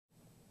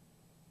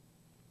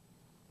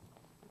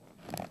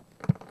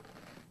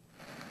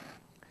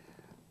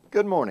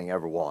Good morning,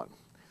 everyone.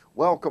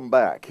 Welcome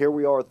back. Here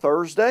we are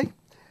Thursday,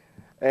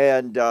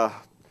 and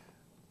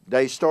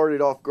day started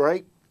off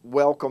great.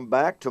 Welcome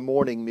back to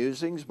Morning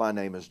Musings. My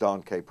name is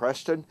Don K.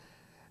 Preston.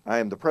 I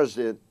am the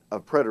president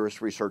of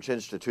Preterist Research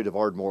Institute of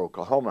Ardmore,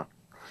 Oklahoma.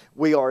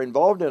 We are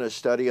involved in a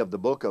study of the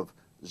book of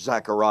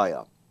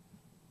Zechariah,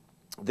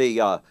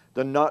 the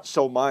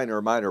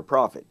not-so-minor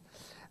prophet.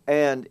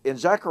 And in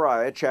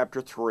Zechariah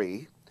chapter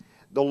 3,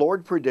 the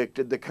Lord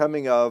predicted the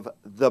coming of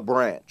the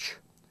branch.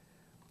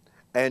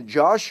 And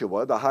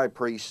Joshua, the high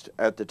priest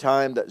at the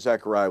time that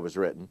Zechariah was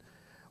written,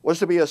 was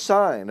to be a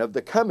sign of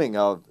the coming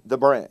of the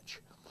branch.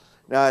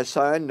 Now, a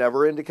sign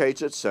never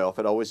indicates itself.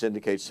 It always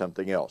indicates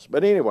something else.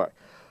 But anyway,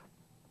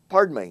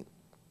 pardon me.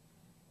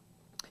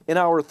 In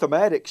our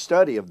thematic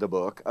study of the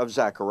book of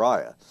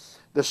Zechariah,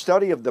 the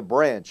study of the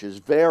branch is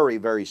very,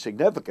 very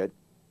significant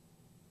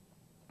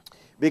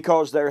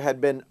because there had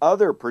been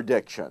other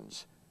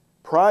predictions,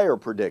 prior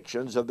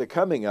predictions of the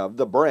coming of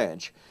the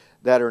branch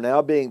that are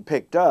now being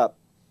picked up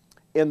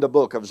in the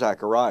book of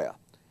Zechariah.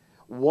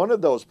 One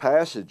of those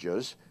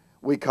passages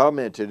we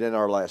commented in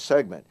our last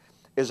segment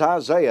is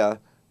Isaiah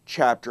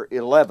chapter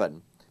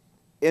 11,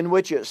 in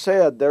which it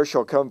said, "There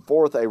shall come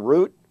forth a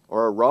root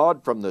or a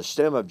rod from the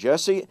stem of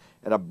Jesse,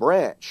 and a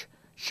branch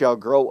shall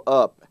grow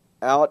up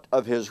out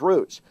of his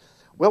roots."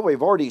 Well,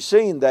 we've already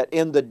seen that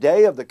in the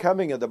day of the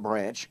coming of the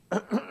branch,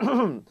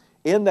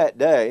 in that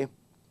day,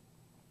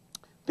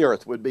 the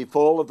earth would be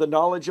full of the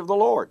knowledge of the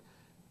Lord.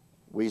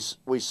 We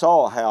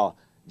saw how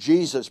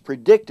Jesus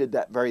predicted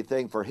that very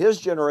thing for his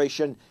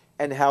generation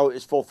and how it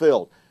is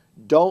fulfilled.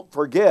 Don't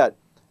forget,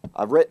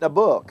 I've written a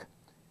book,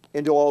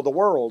 Into All the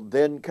World,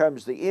 Then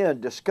Comes the End,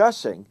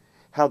 discussing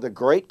how the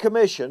Great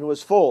Commission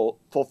was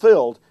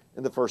fulfilled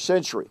in the first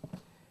century.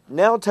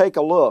 Now take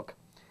a look.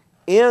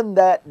 In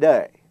that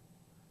day,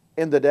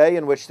 in the day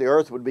in which the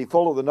earth would be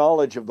full of the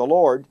knowledge of the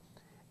Lord,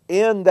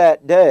 in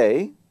that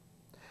day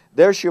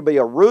there shall be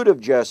a root of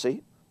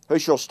Jesse, who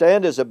shall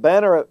stand as a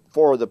banner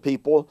for the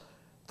people.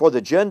 For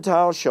the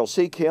Gentiles shall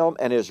seek him,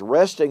 and his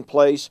resting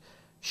place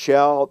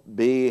shall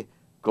be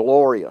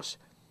glorious.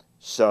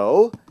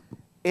 So,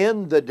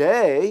 in the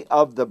day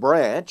of the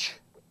branch,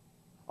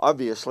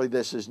 obviously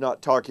this is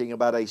not talking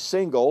about a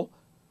single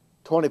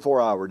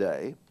 24-hour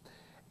day.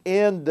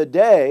 In the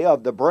day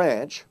of the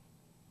branch,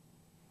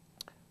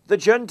 the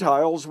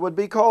Gentiles would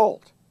be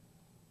called.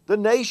 The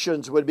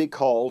nations would be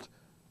called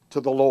to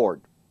the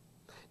Lord.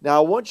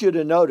 Now, I want you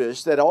to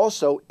notice that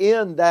also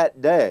in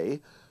that day,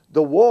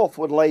 the wolf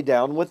would lay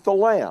down with the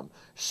lamb.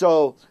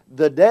 So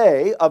the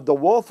day of the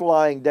wolf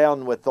lying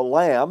down with the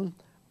lamb,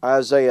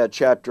 Isaiah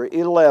chapter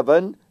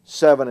 11,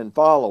 7 and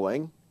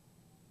following,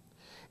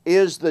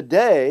 is the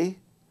day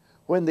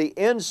when the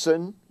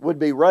ensign would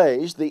be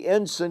raised. The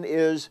ensign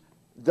is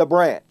the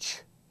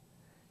branch.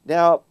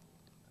 Now,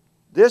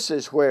 this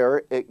is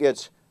where it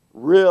gets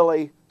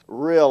really,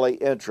 really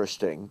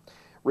interesting.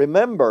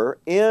 Remember,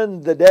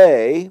 in the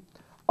day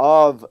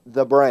of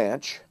the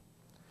branch,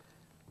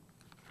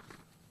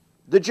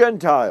 the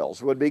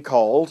Gentiles would be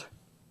called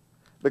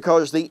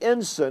because the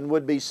ensign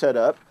would be set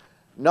up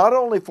not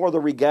only for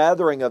the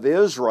regathering of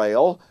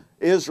Israel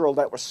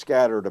that was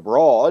scattered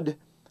abroad,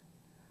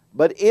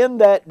 but in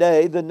that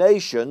day the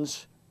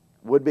nations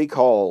would be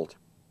called.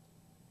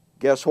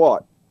 Guess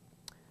what?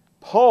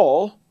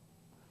 Paul,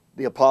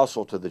 the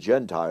apostle to the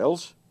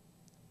Gentiles,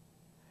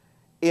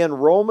 in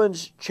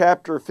Romans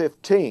chapter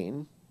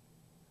 15,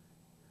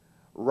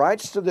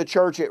 writes to the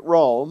church at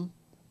Rome,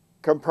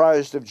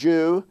 comprised of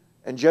Jew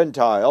and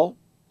Gentile,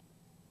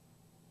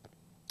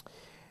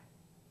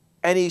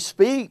 and he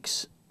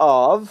speaks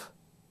of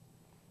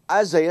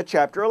Isaiah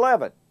chapter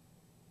 11.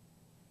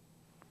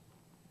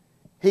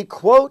 He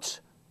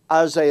quotes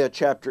Isaiah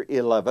chapter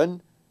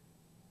 11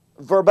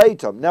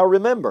 verbatim. Now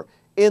remember,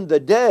 in the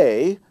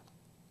day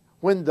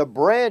when the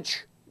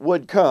branch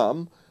would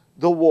come,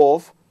 the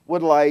wolf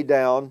would lay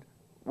down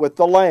with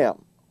the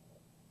lamb.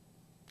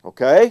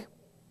 Okay?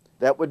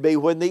 That would be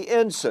when the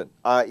ensign,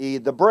 i.e.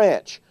 the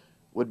branch,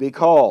 would be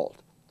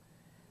called.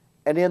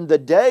 And in the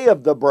day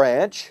of the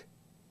branch,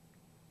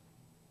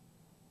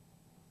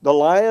 the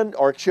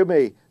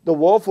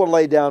wolf would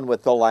lay down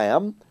with the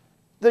lamb.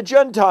 The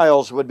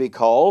Gentiles would be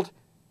called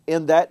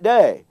in that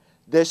day.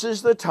 This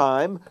is the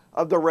time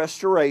of the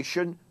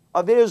restoration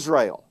of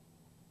Israel.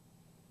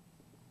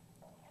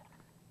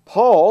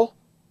 Paul,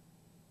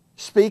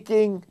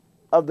 speaking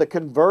of the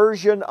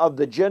conversion of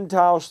the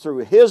Gentiles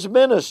through his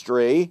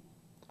ministry,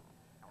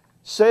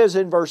 says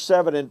in verse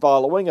 7 and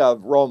following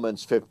of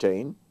Romans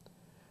 15,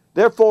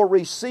 "Therefore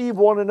receive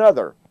one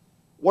another."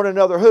 One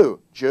another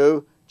who?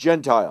 Jew,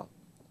 Gentile.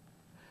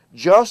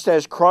 "Just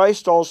as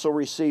Christ also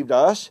received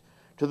us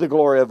to the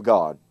glory of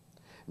God.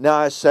 Now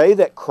I say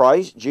that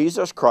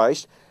Jesus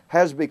Christ,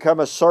 has become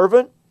a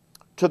servant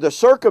to the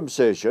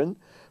circumcision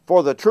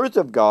for the truth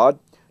of God,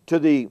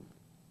 to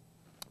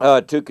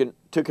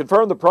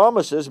confirm the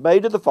promises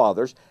made to the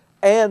fathers,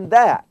 and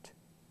that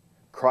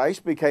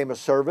Christ became a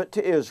servant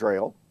to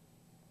Israel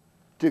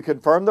to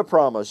confirm the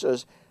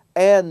promises,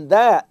 and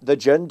that the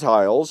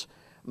Gentiles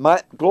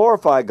might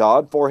glorify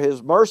God for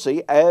His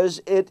mercy,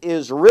 as it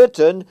is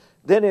written.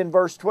 Then in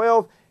verse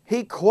 12,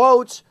 he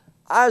quotes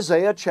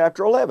Isaiah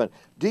chapter 11.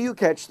 Do you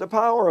catch the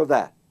power of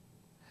that?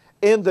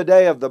 In the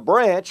day of the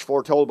branch,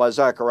 foretold by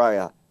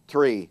Zechariah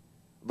 3,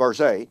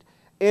 verse 8,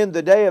 in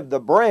the day of the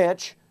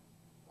branch,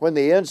 when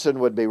the ensign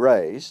would be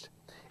raised,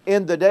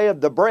 in the day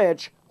of the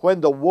branch, when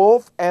the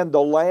wolf and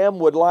the lamb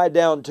would lie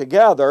down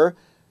together,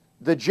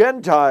 the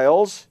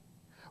Gentiles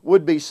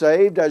would be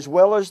saved as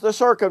well as the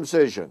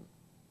circumcision.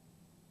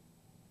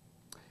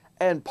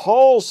 And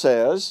Paul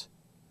says,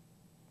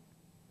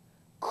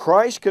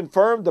 Christ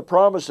confirmed the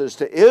promises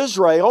to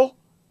Israel,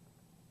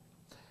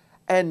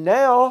 and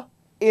now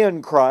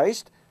in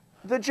Christ,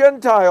 the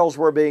Gentiles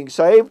were being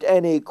saved,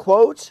 and he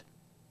quotes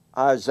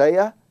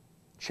Isaiah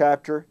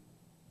chapter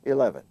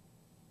 11.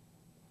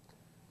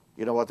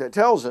 You know what that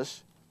tells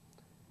us?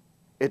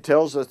 It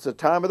tells us the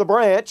time of the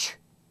branch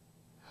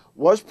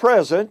was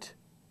present.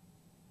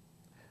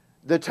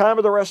 The time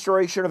of the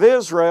restoration of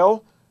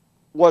Israel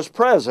was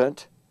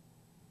present,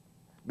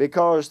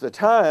 because the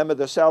time of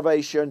the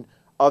salvation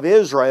of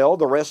Israel,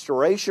 the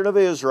restoration of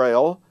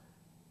Israel,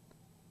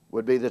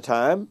 would be the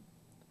time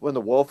when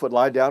the wolf would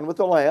lie down with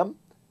the lamb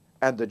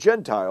and the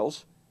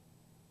Gentiles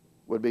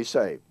would be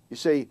saved. You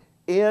see,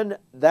 in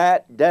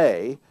that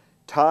day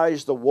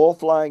ties the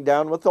wolf lying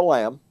down with the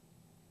lamb,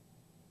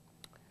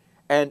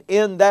 and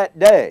in that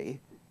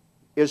day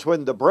is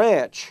when the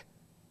branch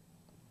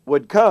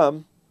would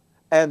come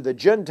and the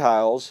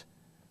Gentiles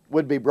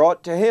would be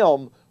brought to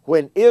Him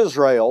when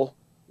Israel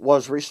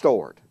was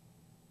restored.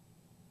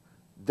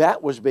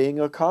 That was being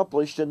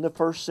accomplished in the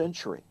first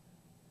century.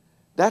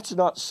 That's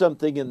not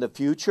something in the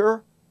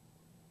future.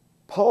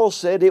 Paul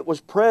said it was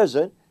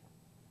present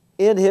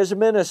in his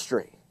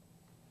ministry.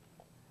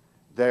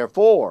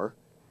 Therefore,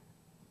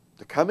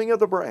 the coming of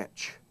the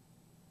branch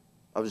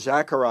of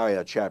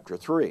Zechariah chapter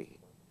 3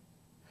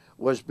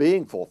 was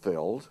being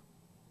fulfilled.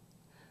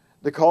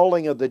 The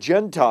calling of the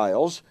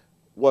Gentiles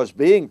was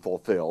being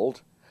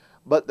fulfilled,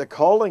 but the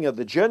calling of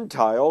the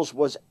Gentiles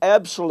was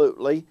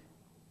absolutely,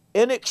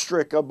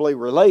 inextricably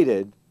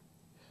related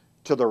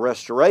to the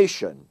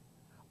restoration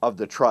of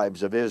the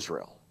tribes of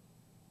Israel.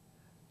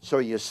 So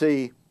you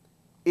see,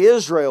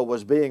 Israel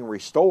was being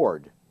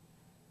restored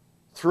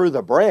through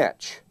the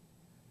branch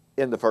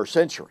in the first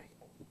century,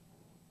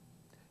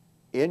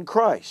 in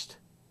Christ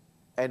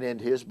and in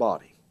His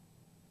body.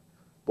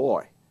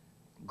 Boy,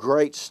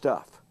 great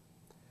stuff.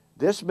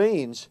 This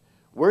means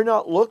we're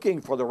not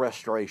looking for the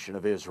restoration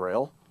of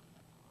Israel.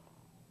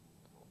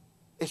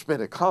 It's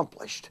been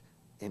accomplished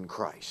in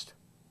Christ,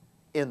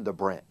 in the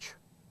branch.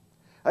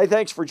 Hey,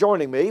 thanks for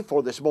joining me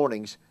for this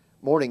morning's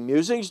Morning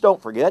Musings.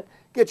 Don't forget,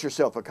 get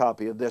yourself a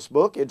copy of this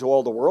book, Into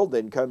All the World,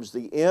 Then Comes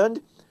the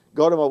End.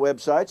 Go to my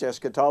websites,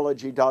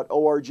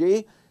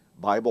 eschatology.org,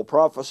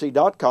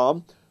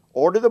 BibleProphecy.com.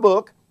 Order the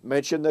book.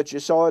 Mention that you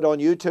saw it on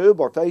YouTube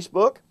or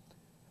Facebook.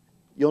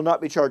 You'll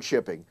not be charged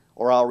shipping,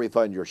 or I'll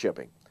refund your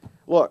shipping.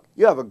 Look,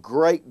 you have a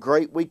great,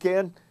 great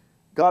weekend.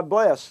 God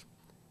bless.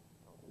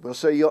 We'll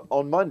see you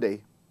on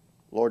Monday,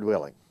 Lord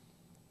willing.